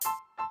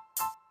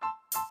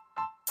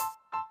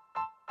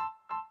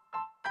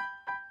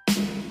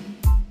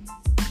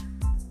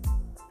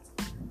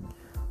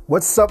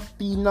What's up,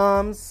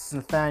 phenoms?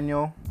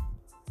 Nathaniel,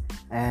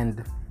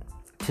 and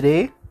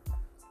today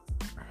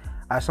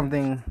I have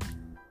something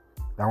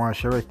that I want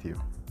to share with you.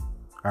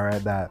 All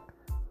right, that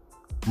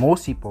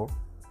most people,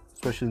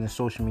 especially in the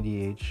social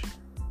media age,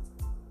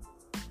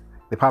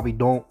 they probably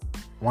don't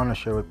want to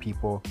share with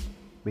people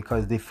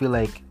because they feel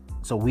like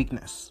it's a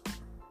weakness.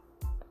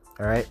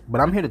 All right,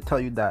 but I'm here to tell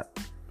you that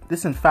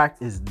this, in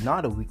fact, is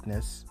not a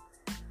weakness,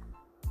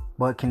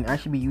 but can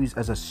actually be used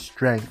as a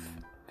strength,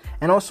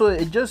 and also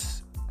it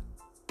just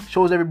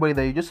shows everybody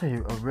that you're just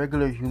a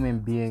regular human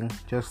being,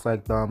 just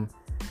like them.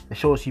 It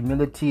shows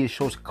humility, it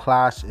shows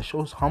class, it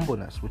shows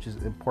humbleness, which is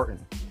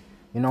important.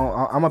 You know,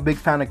 I'm a big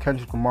fan of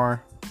Kendrick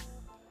Lamar,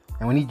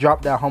 and when he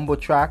dropped that Humble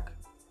track,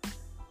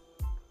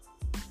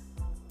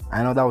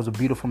 I know that was a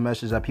beautiful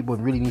message that people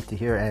really need to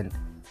hear. And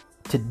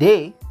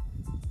today,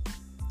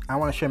 I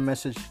want to share a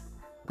message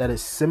that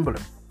is similar,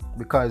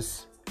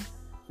 because,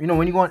 you know,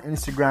 when you go on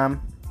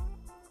Instagram,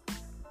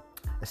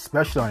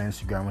 especially on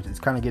Instagram, which is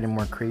kind of getting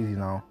more crazy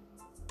now,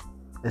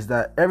 is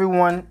that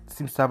everyone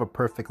seems to have a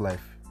perfect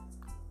life.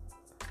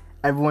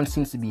 Everyone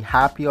seems to be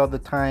happy all the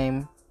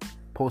time,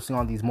 posting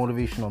all these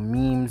motivational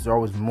memes. They're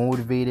always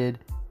motivated.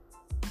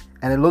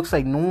 And it looks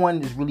like no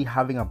one is really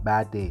having a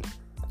bad day.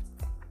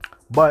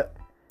 But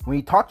when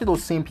you talk to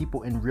those same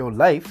people in real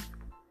life,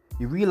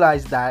 you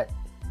realize that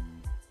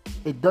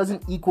it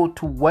doesn't equal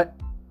to what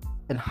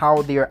and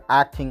how they are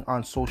acting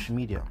on social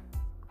media.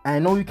 And I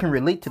know you can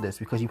relate to this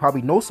because you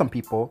probably know some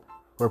people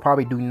who are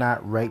probably doing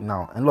that right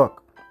now. And look,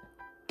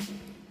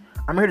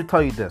 I'm here to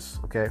tell you this,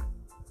 okay?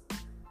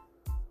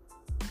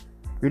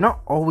 You're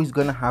not always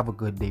going to have a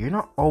good day. You're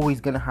not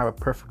always going to have a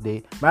perfect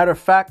day. Matter of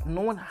fact,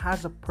 no one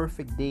has a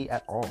perfect day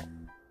at all.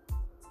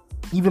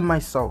 Even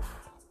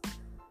myself,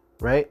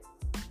 right?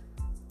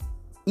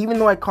 Even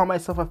though I call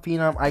myself a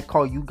phenom, I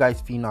call you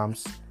guys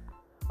phenoms.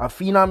 A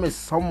phenom is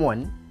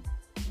someone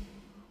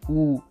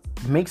who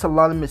makes a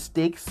lot of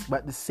mistakes,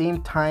 but at the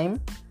same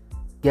time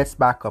gets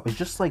back up. It's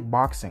just like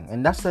boxing,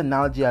 and that's the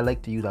analogy I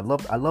like to use. I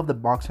love the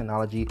boxing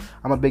analogy.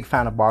 I'm a big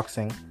fan of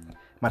boxing.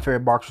 My favorite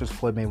boxer is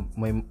Floyd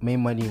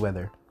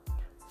Mayweather.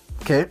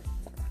 Okay,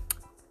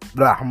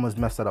 I almost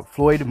messed that up.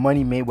 Floyd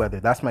Money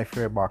Mayweather. That's my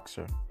favorite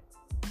boxer.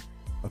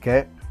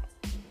 Okay,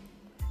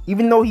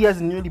 even though he has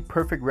a nearly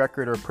perfect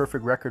record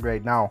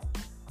right now,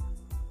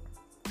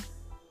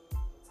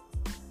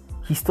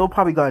 he still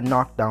probably got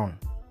knocked down.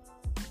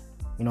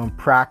 You know, in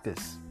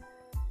practice,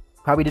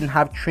 probably didn't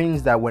have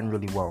trainings that went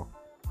really well.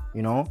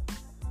 You know,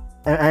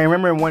 and I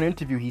remember in one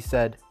interview he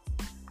said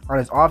on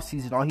his off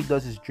season all he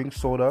does is drink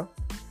soda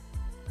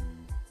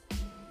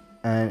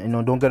and, you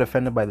know, don't get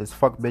offended by this,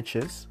 fuck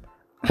bitches.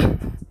 I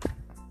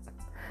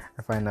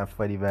find that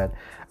funny, man.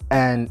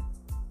 And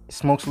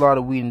smokes a lot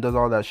of weed and does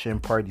all that shit in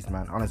parties,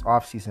 man, on his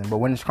off season. But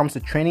when it comes to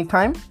training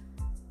time,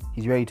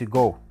 he's ready to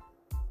go.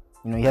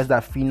 You know, he has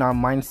that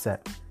phenom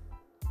mindset,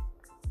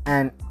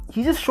 and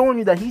he's just showing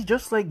you that he's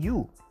just like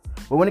you.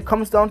 But when it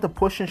comes down to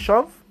push and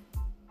shove,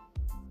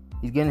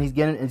 He's getting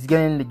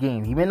in the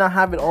game. He may not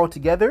have it all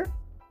together,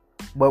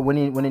 but when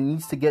it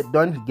needs to get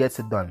done, he gets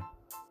it done.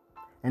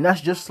 And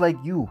that's just like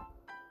you.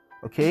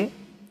 Okay?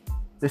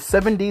 There's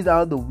 7 days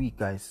out of the week,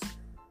 guys.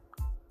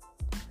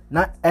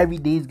 Not every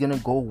day is gonna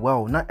go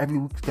well. Not every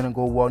week's gonna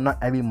go well. Not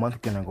every month is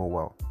gonna go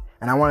well.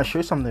 And I want to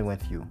share something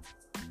with you.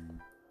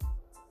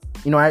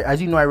 You know, as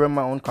you know, I run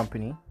my own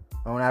company,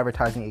 my own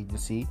advertising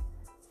agency.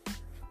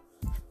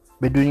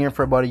 Been doing it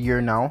for about a year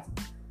now.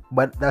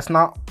 But that's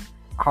not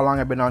how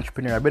long I've been an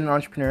entrepreneur. I've been an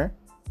entrepreneur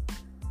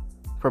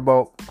for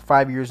about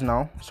 5 years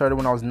now. Started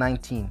when I was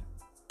 19.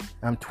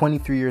 I'm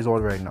 23 years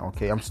old right now,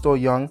 okay? I'm still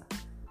young.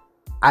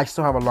 I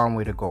still have a long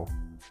way to go.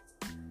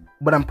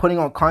 But I'm putting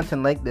out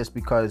content like this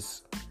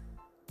because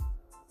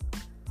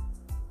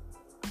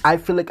I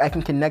feel like I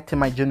can connect to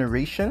my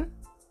generation,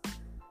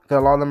 because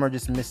a lot of them are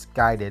just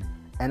misguided.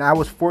 And I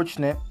was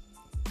fortunate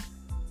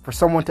for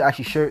someone to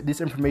actually share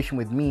this information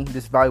with me,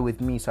 this value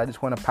with me. So I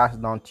just want to pass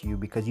it on to you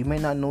because you may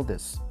not know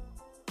this.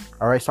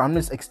 All right, so I'm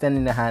just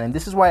extending the hand, and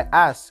this is why I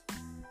ask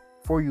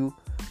for you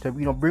to,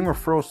 you know, bring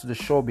referrals to the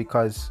show,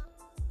 because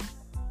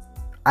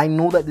I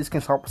know that this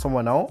can help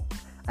someone out.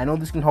 I know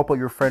this can help out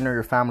your friend or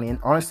your family, and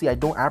honestly, I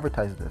don't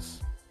advertise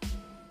this.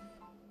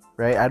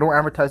 Right? I don't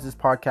advertise this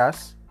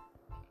podcast.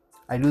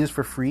 I do this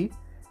for free.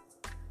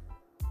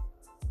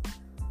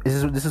 This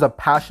is a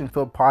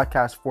passion-filled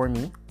podcast for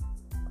me,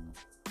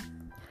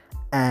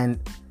 and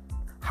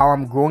how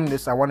I'm growing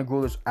this, I want to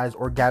grow this as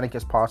organic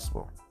as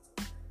possible.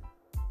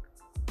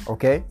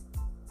 Okay?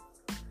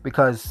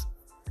 Because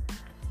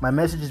my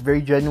message is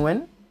very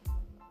genuine,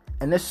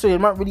 and necessarily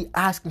I'm not really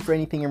asking for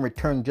anything in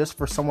return, just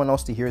for someone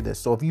else to hear this.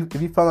 So if you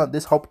found out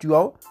this helped you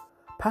out,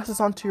 pass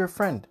this on to your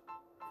friend,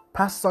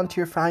 pass this on to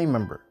your family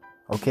member.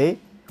 Okay?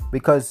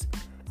 Because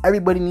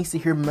everybody needs to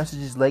hear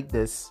messages like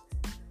this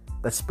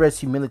that spreads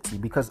humility.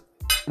 Because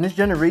in this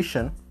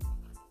generation,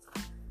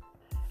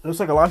 it looks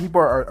like a lot of people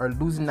are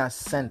losing that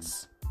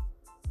sense.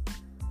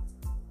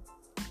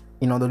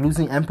 You know, they're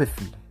losing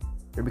empathy.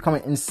 They're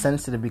becoming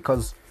insensitive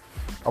because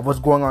of what's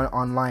going on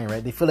online,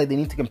 right? They feel like they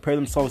need to compare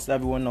themselves to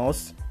everyone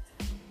else.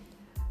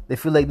 They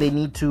feel like they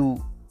need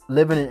to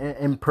live an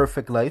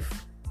imperfect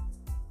life,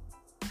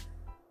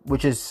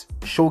 which is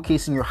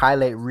showcasing your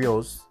highlight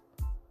reels,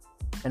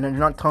 and then you're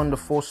not telling the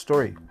full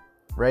story,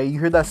 right? You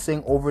hear that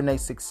saying, overnight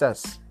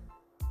success,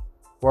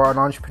 where an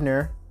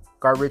entrepreneur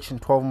got rich in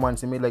 12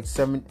 months and made like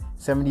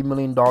 $70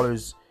 million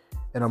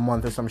in a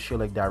month or some shit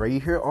like that, right? You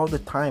hear it all the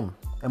time.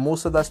 And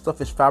most of that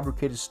stuff is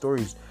fabricated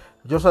stories,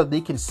 just so that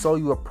they can sell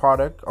you a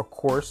product, a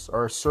course,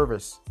 or a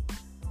service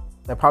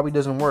that probably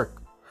doesn't work.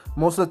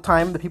 Most of the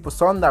time, the people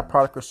selling that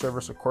product or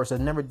service or course have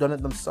never done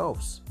it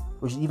themselves,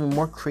 which is even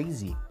more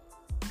crazy,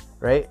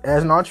 right?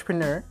 As an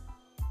entrepreneur,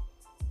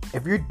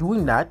 if you're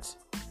doing that,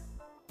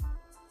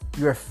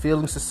 you're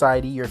failing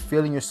society, you're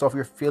failing yourself,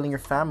 you're failing your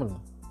family.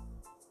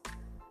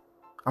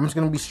 I'm just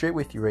going to be straight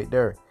with you right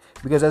there.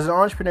 Because as an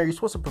entrepreneur, you're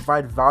supposed to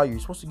provide value. You're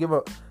supposed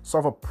to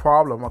solve a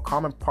problem, a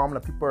common problem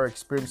that people are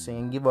experiencing,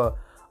 and give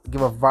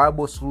a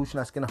viable solution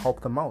that's going to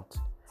help them out.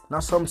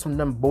 Not some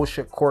dumb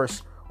bullshit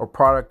course or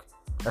product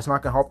that's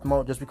not going to help them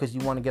out just because you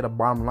want to get a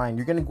bottom line.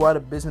 You're going to go out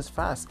of business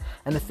fast.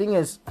 And the thing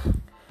is,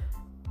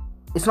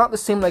 it's not the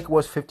same like it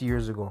was 50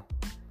 years ago.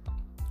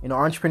 You know,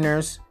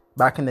 entrepreneurs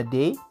back in the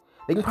day,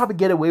 they can probably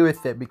get away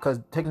with it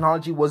because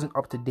technology wasn't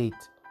up to date.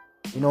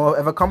 You know,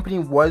 if a company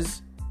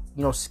was,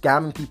 you know,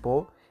 scamming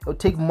people, it would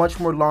take much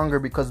more longer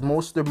because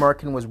most of their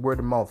marketing was word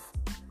of mouth.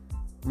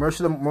 Most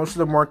of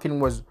the marketing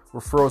was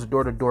referrals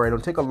door to door.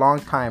 It'll take a long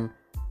time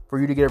for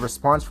you to get a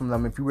response from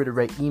them if you were to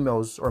write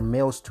emails or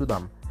mails to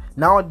them.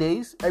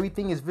 Nowadays,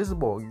 everything is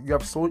visible. You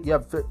have Facebook,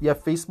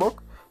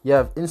 you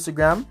have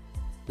Instagram,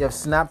 you have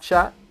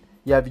Snapchat,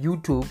 you have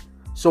YouTube.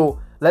 So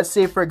let's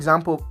say, for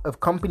example, if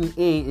company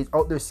A is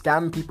out there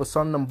scamming people,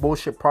 selling them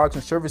bullshit products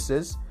and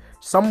services,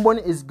 someone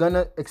is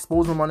gonna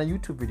expose them on a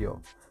YouTube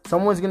video.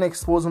 Someone's gonna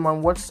expose them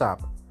on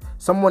WhatsApp.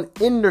 Someone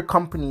in their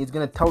company is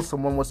gonna tell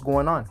someone what's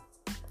going on.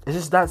 It's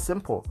just that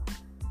simple,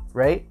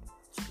 right?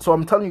 So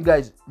I'm telling you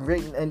guys,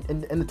 right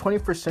in the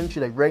 21st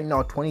century, like right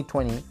now,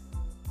 2020,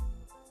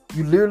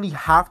 you literally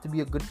have to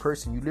be a good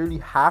person. You literally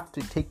have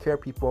to take care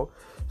of people,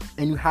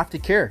 and you have to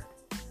care,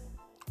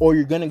 or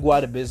you're gonna go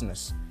out of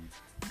business.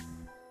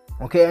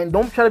 Okay, and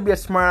don't try to be a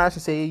smart ass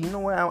and say, you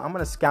know what, I'm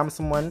gonna scam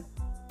someone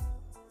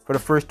for the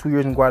first 2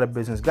 years and go out of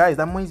business. Guys,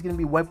 that money's gonna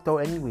be wiped out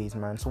anyways,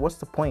 man. So what's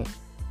the point?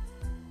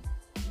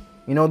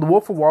 You know, the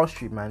Wolf of Wall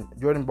Street, man,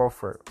 Jordan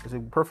Belfort is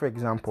a perfect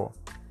example.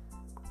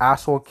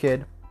 Asshole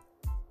kid,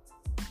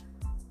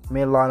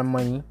 made a lot of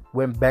money,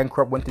 went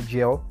bankrupt, went to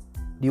jail.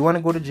 Do you want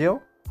to go to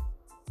jail?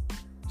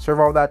 Serve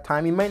all that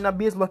time? You might not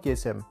be as lucky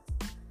as him.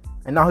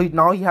 And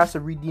now he has to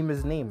redeem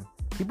his name.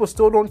 People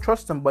still don't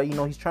trust him, but you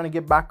know, he's trying to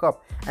get back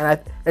up. And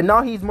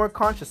now he's more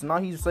conscious. Now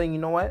he's saying, you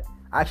know what?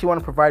 I actually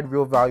want to provide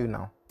real value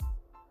now.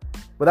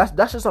 But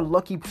that's just a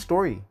lucky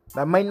story.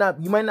 You might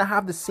not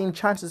have the same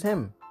chance as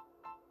him.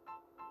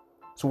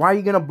 So why are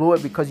you gonna blow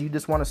it because you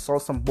just want to sell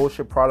some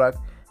bullshit product,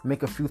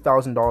 make a few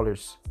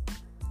 $1,000s,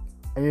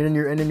 and then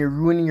you're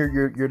ruining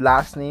your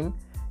last name,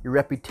 your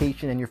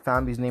reputation, and your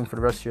family's name for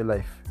the rest of your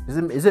life?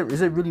 Is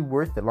it really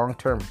worth it long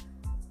term?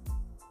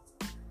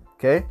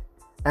 Okay,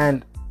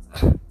 and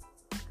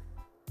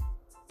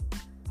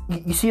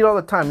you see it all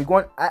the time.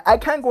 I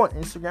can't go on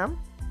Instagram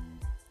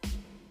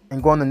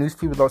and go on the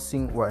newsfeed without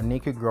seeing a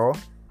naked girl,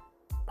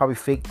 probably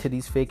fake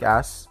titties, fake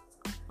ass,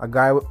 a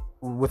guy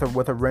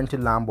with a rented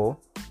Lambo,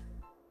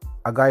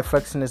 a guy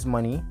flexing his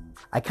money.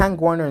 I can't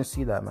go on there and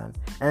see that, man.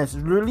 And it's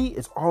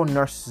all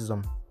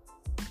narcissism.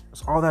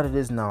 It's all that it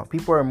is now.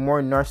 People are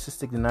more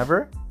narcissistic than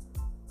ever,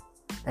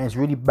 and it's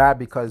really bad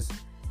because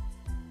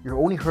you're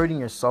only hurting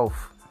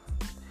yourself.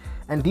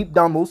 And deep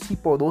down,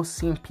 those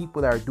same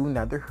people that are doing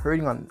that, they're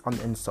hurting on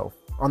the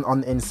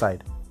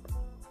inside.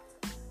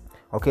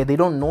 Okay, they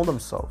don't know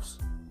themselves.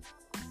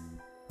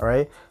 All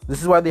right,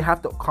 this is why they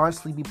have to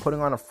constantly be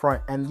putting on a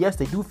front. And yes,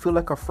 they do feel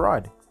like a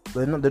fraud,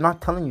 but they're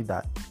not telling you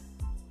that.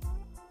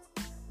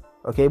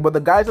 Okay, but the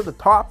guys at the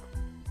top,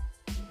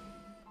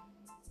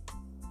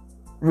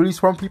 really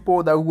smart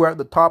people who are at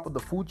the top of the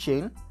food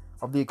chain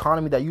of the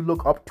economy that you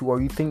look up to or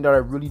you think that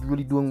are really,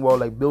 really doing well,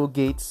 like Bill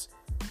Gates,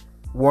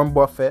 Warren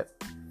Buffett,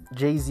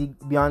 Jay-Z,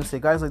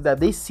 Beyonce, guys like that,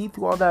 they see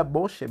through all that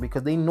bullshit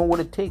because they know what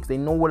it takes. They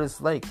know what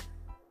it's like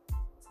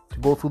to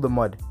go through the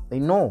mud. They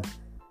know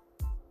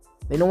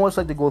what it's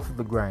like to go through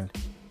the grind.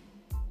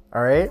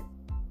 All right?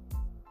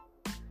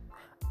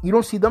 You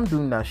don't see them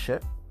doing that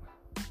shit.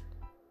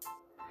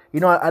 You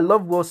know, I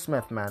love Will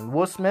Smith, man.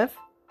 Will Smith,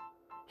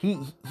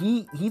 he's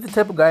the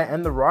type of guy,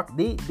 and The Rock,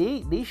 they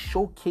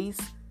showcase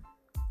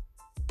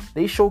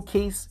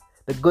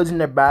the goods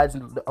and the bads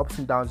and the ups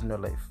and downs in their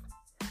life.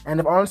 And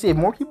if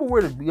more people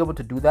were to be able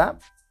to do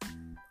that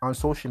on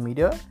social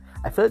media,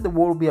 I feel like the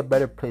world would be a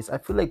better place. I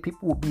feel like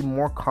people would be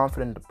more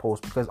confident to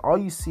post because all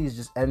you see is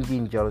just envy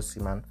and jealousy,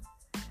 man.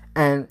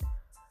 And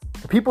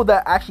the people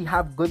that actually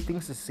have good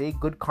things to say,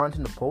 good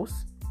content to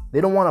post,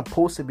 they don't want to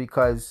post it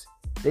because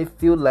they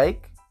feel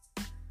like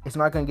it's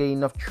not going to get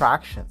enough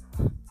traction.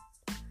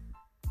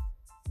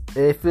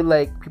 They feel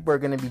like people are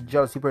going to be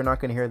jealous. People are not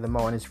going to hear them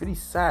out. And it's really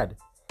sad.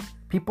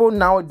 People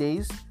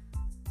nowadays,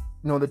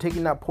 you know, they're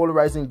taking that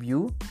polarizing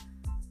view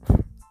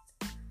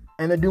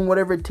And they're doing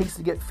whatever it takes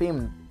to get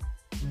fame.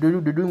 They're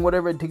doing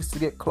whatever it takes to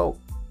get clout.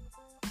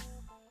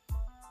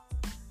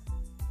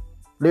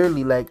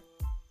 Literally, like,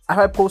 if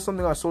I post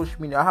something on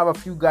social media, I have a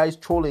few guys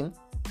trolling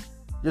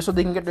just so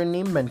they can get their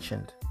name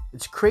mentioned.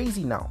 It's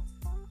crazy now.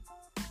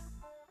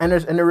 And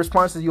the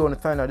response is, yo,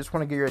 Nathaniel, I just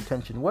want to get your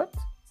attention. What?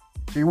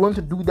 So you're willing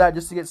to do that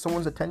just to get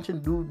someone's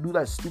attention? Do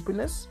that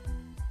stupidness?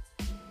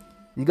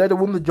 You guys are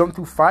willing to jump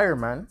through fire,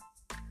 man.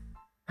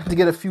 To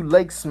get a few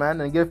likes,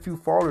 man, and get a few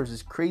followers.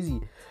 It's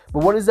crazy.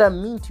 But what does that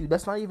mean to you?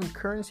 That's not even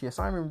currency. It's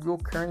not even real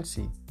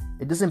currency.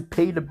 It doesn't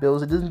pay the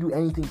bills. It doesn't do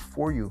anything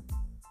for you.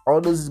 All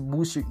it does is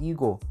boost your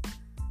ego.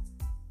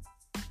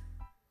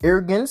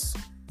 Arrogance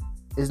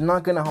is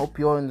not going to help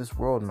you out in this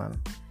world, man.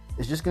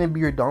 It's just going to be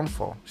your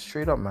downfall.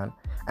 Straight up, man.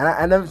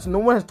 And if no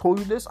one has told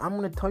you this, I'm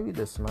going to tell you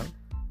this, man.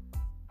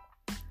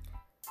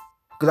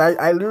 Because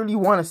I literally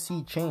want to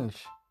see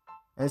change.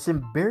 And it's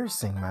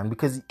embarrassing, man.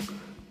 Because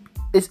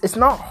it's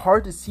not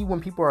hard to see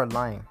when people are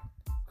lying.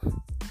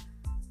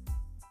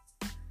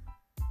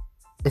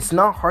 It's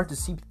not hard to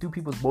see through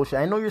people's bullshit.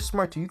 I know you're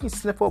smart too. You can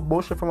sniff out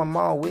bullshit from a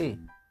mile away.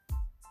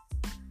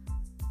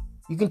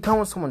 You can tell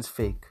when someone's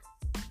fake.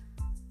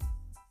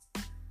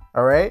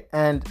 Alright?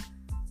 And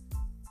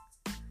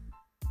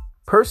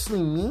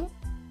personally, me,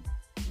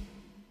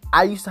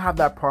 I used to have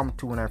that problem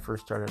too when I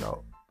first started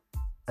out.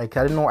 Like,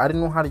 I didn't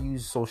know how to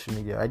use social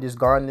media. I just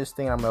got on this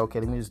thing and I'm like, okay,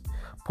 let me just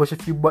push a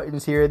few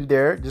buttons here and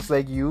there, just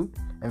like you,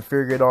 and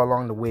figure it all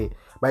along the way.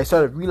 But I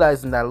started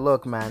realizing that,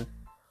 look, man,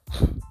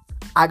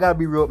 I gotta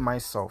be real with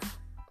myself.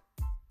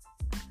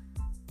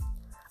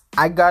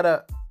 And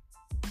at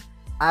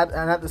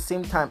the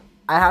same time,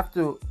 I have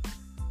to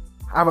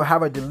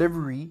have a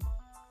delivery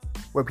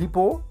where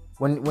people,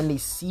 when they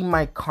see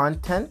my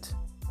content,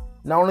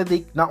 not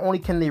only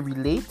can they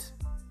relate,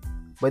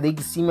 but they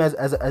can see me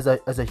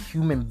as a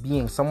human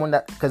being, someone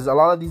that, because a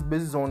lot of these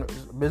business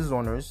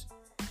owners,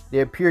 they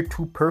appear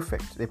too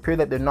perfect. They appear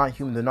that they're not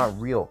human, they're not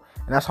real,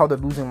 and that's how they're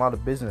losing a lot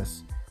of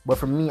business. But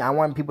for me, I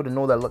want people to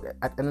know that, look,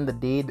 at the end of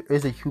the day, there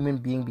is a human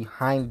being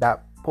behind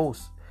that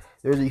post.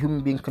 There's a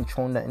human being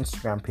controlling that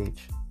Instagram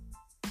page.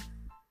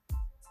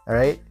 All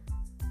right,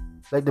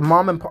 like the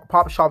mom and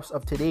pop shops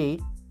of today,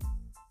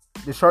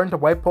 they're starting to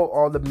wipe out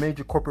all the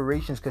major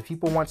corporations because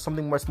people want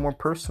something much more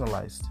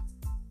personalized.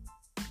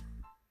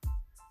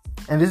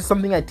 And this is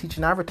something I teach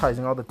in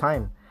advertising all the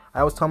time. I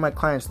always tell my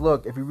clients,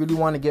 look, if you really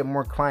want to get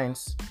more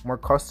clients, more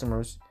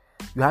customers,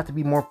 you have to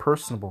be more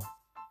personable.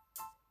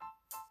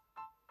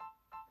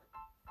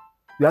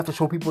 You have to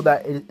show people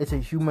that it's a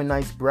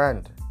humanized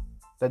brand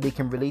that they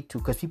can relate to,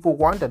 because people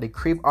want that. They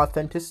crave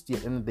authenticity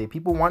at the end of the day.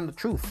 People want the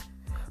truth.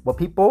 But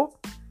people,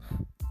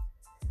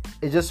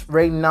 it's just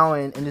right now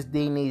in this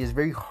day and age, it's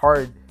very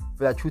hard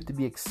for that truth to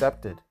be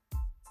accepted.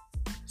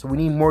 So we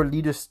need more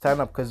leaders to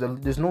stand up, because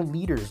there's no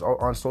leaders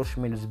on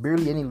social media. There's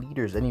barely any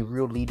leaders, any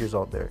real leaders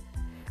out there.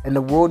 And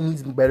the world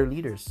needs better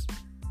leaders.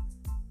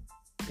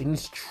 It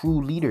needs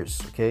true leaders,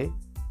 okay?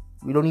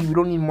 We don't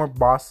need more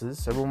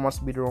bosses. Everyone wants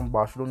to be their own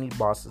boss. We don't need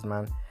bosses,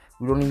 man.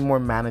 We don't need more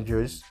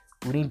managers.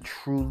 We need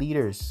true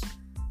leaders.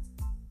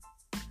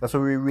 That's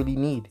what we really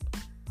need.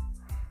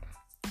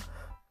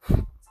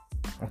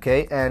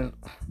 Okay, and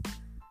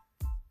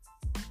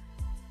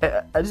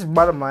I just,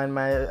 bottom line,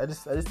 man, I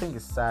just think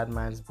it's sad,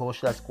 man. It's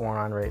bullshit that's going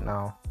on right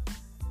now.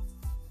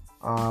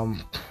 No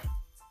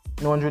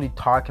one's really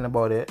talking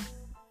about it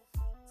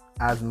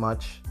as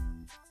much,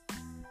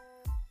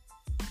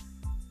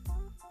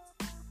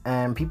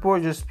 and people are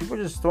just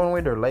throwing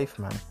away their life,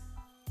 man.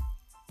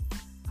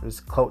 This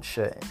clout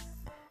shit,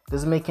 it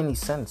doesn't make any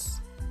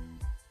sense.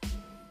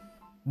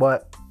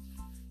 But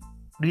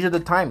these are the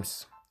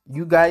times.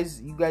 You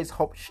guys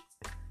help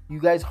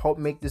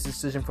make this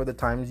decision for the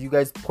times. You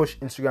guys push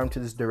Instagram to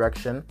this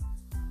direction.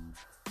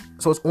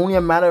 So it's only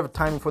a matter of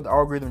time before the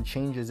algorithm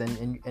changes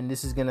and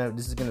this is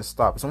gonna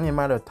stop. It's only a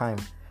matter of time.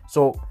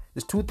 So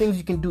there's two things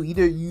you can do.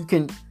 Either you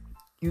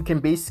can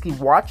basically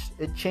watch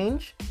it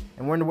change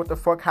and wonder what the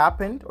fuck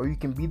happened, or you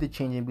can be the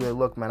change and be like,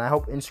 look, man, I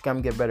hope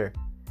Instagram get better.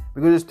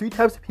 Because there's three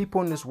types of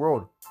people in this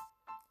world.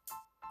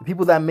 The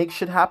people that make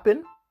shit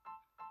happen,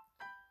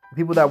 the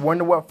people that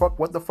wonder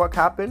what the fuck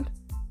happened,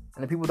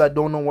 and the people that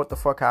don't know what the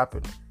fuck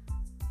happened.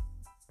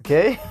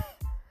 Okay?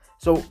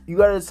 So you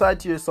gotta decide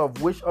to yourself,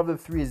 which of the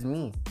three is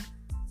me?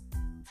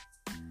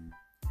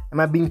 Am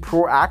I being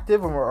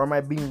proactive or am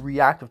I being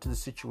reactive to the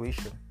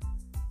situation?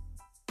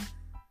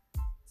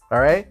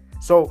 Alright?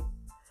 So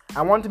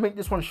I want to make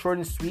this one short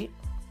and sweet.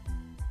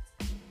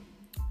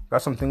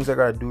 Got some things I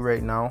gotta do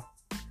right now.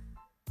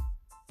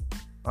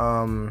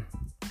 I'm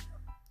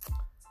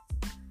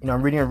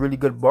reading a really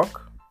good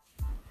book.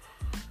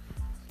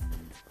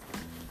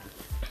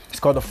 It's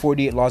called The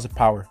 48 Laws of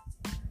Power.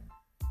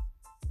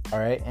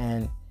 Alright,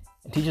 and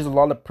it teaches a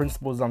lot of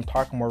principles I'm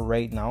talking about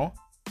right now.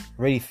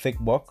 Really thick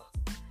book.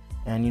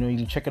 And you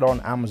can check it out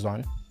on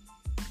Amazon.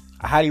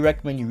 I highly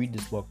recommend you read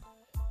this book.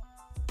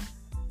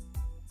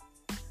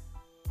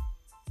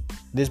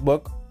 This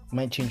book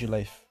might change your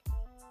life.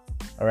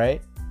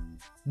 Alright?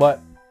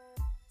 But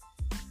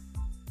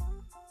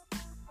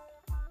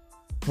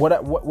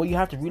what you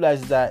have to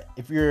realize is that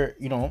if you're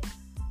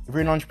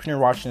an entrepreneur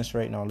watching this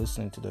right now,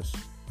 listening to this,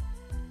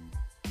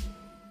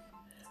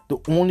 the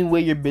only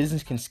way your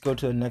business can scale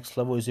to the next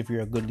level is if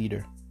you're a good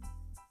leader.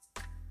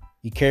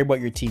 You care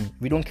about your team.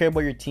 If you don't care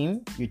about your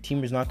team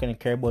is not going to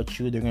care about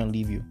you. They're going to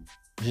leave you.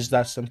 It's just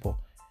that simple.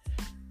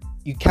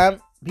 You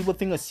can't. People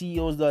think a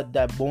CEO is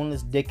that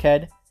boneless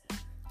dickhead,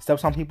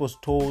 steps on people's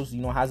toes,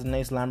 has a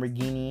nice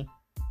Lamborghini,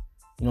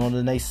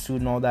 the nice suit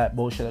and all that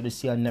bullshit that they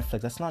see on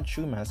Netflix. That's not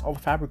true, man. It's all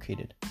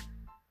fabricated.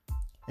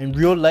 In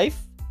real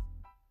life,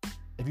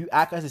 if you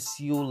act as a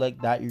CEO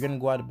like that, you're going to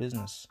go out of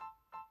business.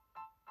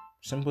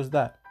 Simple as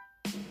that.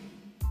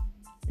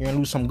 You're going to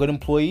lose some good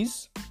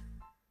employees.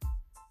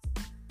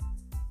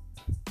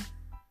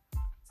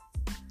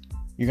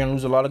 You're going to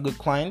lose a lot of good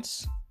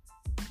clients.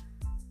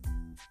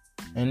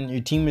 And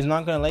your team is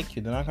not going to like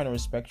you. They're not going to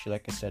respect you,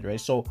 like I said, right?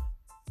 So,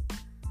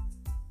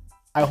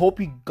 I hope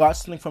you got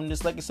something from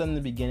this. Like I said in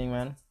the beginning,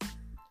 man.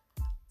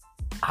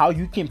 How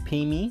you can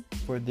pay me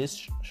for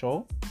this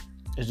show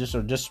is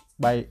just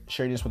by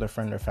sharing this with a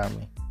friend or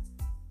family.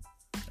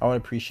 I would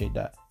appreciate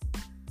that.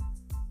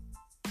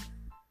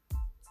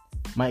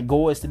 My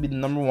goal is to be the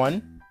number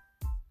one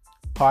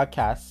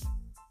podcast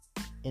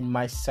in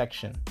my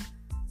section,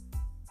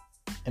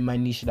 in my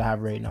niche that I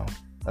have right now.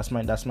 That's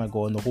my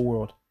goal in the whole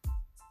world.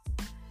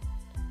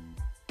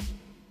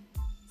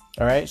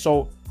 All right,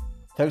 so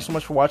thanks so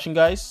much for watching,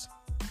 guys.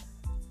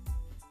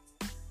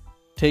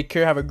 Take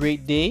care. Have a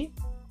great day,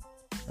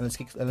 and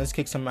let's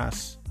kick some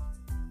ass.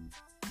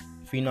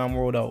 Phenom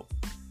World out.